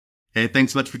Hey,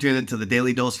 thanks so much for tuning in to the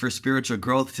Daily Dose for Spiritual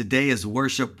Growth. Today is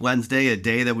Worship Wednesday, a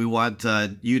day that we want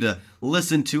you to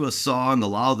listen to a song,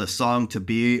 allow the song to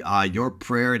be your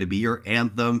prayer, to be your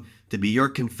anthem, to be your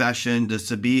confession, just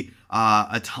to be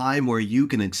a time where you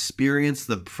can experience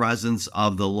the presence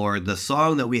of the Lord. The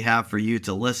song that we have for you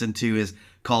to listen to is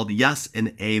called Yes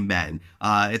and Amen.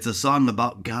 It's a song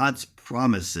about God's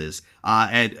promises.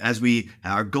 And as we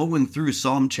are going through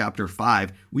Psalm chapter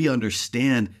 5, we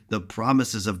understand the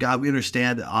promises of God. We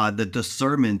understand the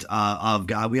discernment of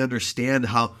God. We understand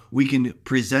how we can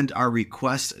present our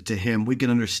requests to Him. We can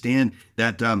understand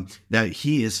that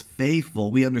He is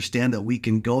faithful. We understand that we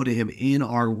can go to Him in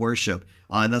our worship.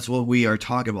 And that's what we are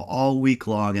talking about all week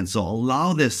long. And so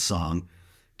allow this song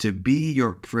to be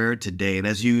your prayer today. And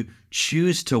as you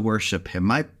choose to worship Him,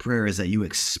 my prayer is that you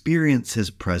experience His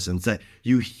presence, that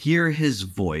you hear His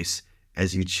voice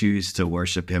as you choose to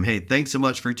worship Him. Hey, thanks so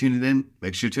much for tuning in.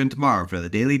 Make sure to tune in tomorrow for the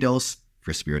Daily Dose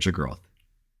for Spiritual Growth.